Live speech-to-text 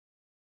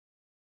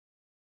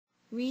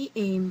We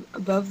aim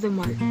above the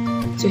mark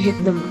to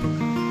hit the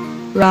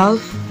mark.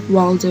 Ralph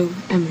Waldo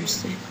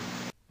Emerson.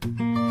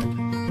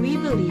 We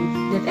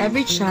believe that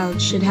every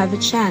child should have a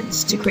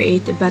chance to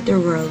create a better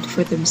world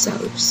for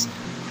themselves.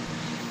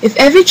 If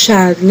every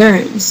child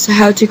learns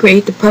how to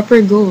create the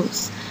proper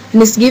goals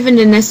and is given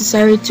the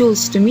necessary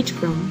tools to meet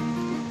from,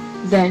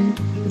 then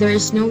there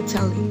is no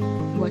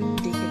telling what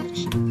they can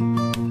achieve.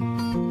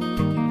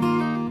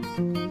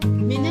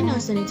 Mindanao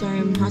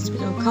Sanitarium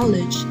Hospital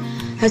College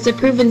has a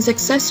proven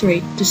success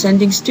rate to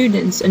sending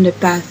students on the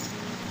path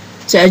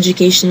to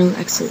educational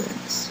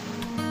excellence.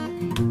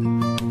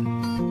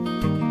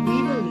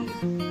 We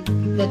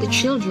believe that the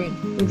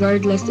children,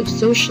 regardless of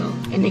social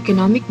and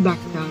economic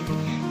background,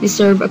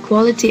 deserve a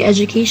quality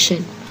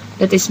education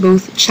that is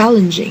both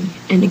challenging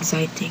and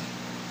exciting.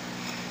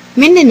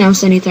 Mindanao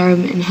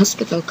Sanitarium and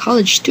Hospital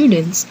College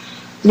students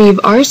leave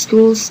our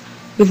schools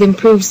with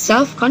improved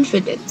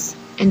self-confidence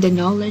and the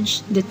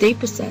knowledge that they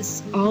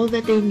possess all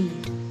that they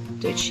need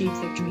to achieve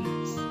their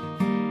dreams.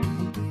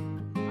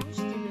 Our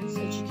students'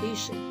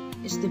 education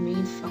is the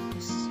main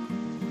focus.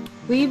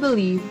 We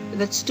believe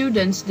that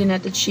students do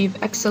not achieve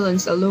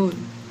excellence alone,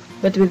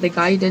 but with the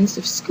guidance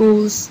of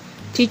schools,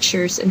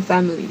 teachers, and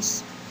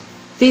families.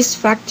 These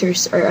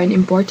factors are an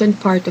important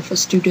part of a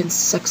student's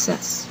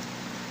success.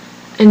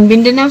 And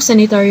Mindanao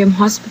Sanitarium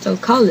Hospital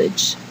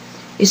College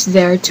is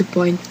there to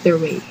point their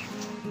way.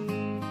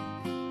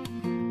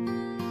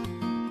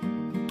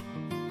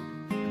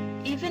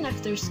 Even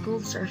if their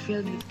schools are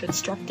filled with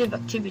constructive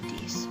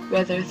activities,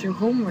 whether through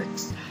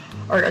homeworks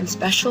or on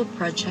special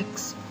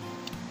projects,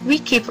 we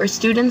keep our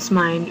students'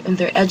 mind on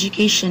their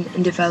education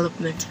and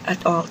development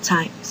at all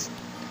times.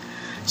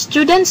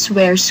 Students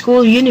wear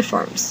school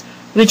uniforms,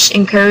 which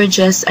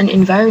encourages an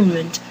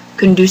environment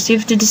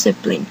conducive to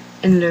discipline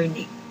and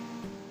learning.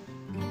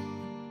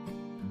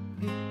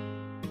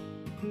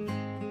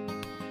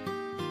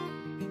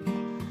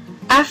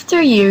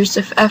 After years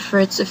of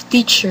efforts of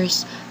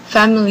teachers,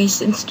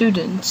 families, and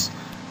students,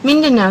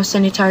 Mindanao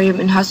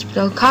Sanitarium and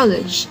Hospital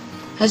College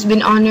has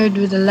been honored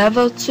with a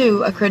Level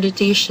 2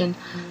 accreditation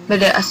by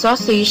the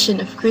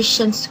Association of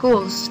Christian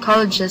Schools,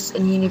 Colleges,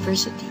 and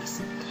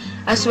Universities,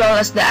 as well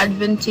as the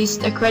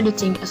Adventist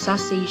Accrediting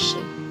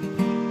Association.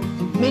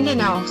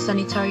 Mindanao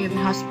Sanitarium and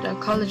Hospital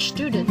College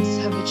students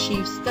have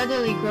achieved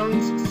steadily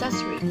growing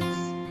success rates.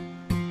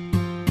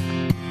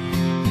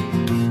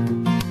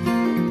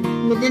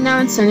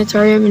 Mindanao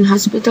Sanitarium and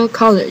Hospital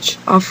College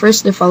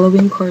offers the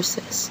following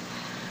courses: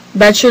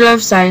 Bachelor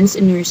of Science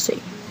in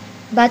Nursing,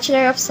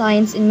 Bachelor of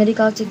Science in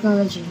Medical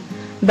Technology,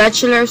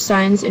 Bachelor of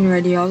Science in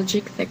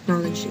Radiologic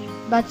Technology,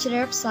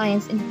 Bachelor of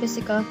Science in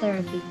Physical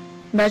Therapy,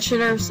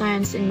 Bachelor of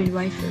Science in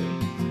Midwifery,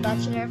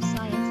 Bachelor of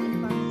Science